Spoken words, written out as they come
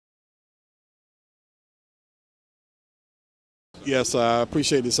Yes, I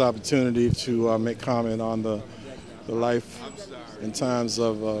appreciate this opportunity to make comment on the life and times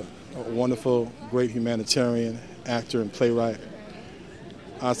of a wonderful, great humanitarian actor and playwright,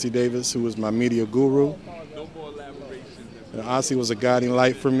 Ossie Davis, who was my media guru. And Ossie was a guiding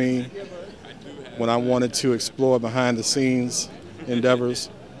light for me when I wanted to explore behind-the-scenes endeavors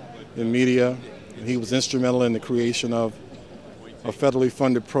in media. And he was instrumental in the creation of a federally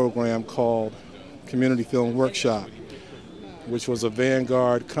funded program called Community Film Workshop, which was a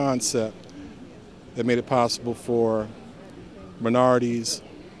vanguard concept that made it possible for minorities,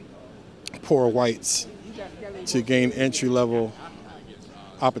 poor whites, to gain entry-level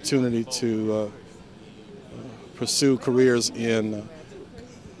opportunity to pursue careers in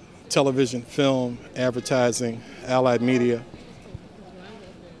television, film, advertising, allied media.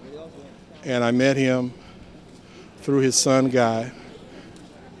 And I met him through his son, Guy.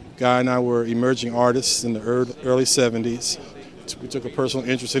 Guy and I were emerging artists in the early 70s. We took a personal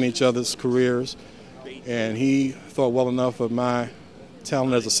interest in each other's careers, and he thought well enough of my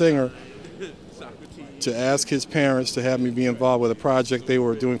talent as a singer to ask his parents to have me be involved with a project they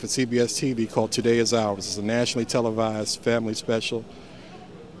were doing for CBS TV called Today Is Ours. It's a nationally televised family special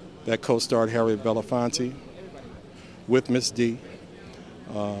that co-starred Harriet Belafonte with Miss D.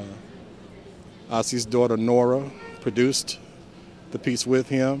 Ossie's daughter Nora produced the piece with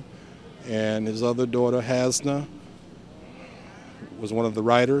him, and his other daughter Hasna was one of the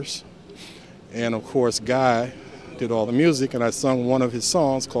writers. And of course Guy did all the music, and I sung one of his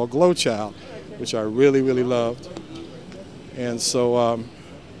songs called Glow Child, which I really, really loved. And so,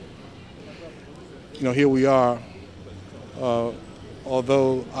 here we are.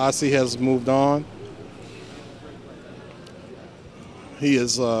 Although Ossie has moved on, he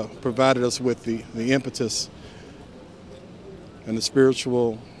has provided us with the impetus and the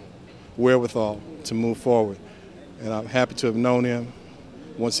spiritual wherewithal to move forward. And I'm happy to have known him.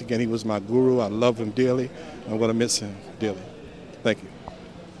 Once again, he was my guru. I love him dearly. I'm going to miss him dearly. Thank you.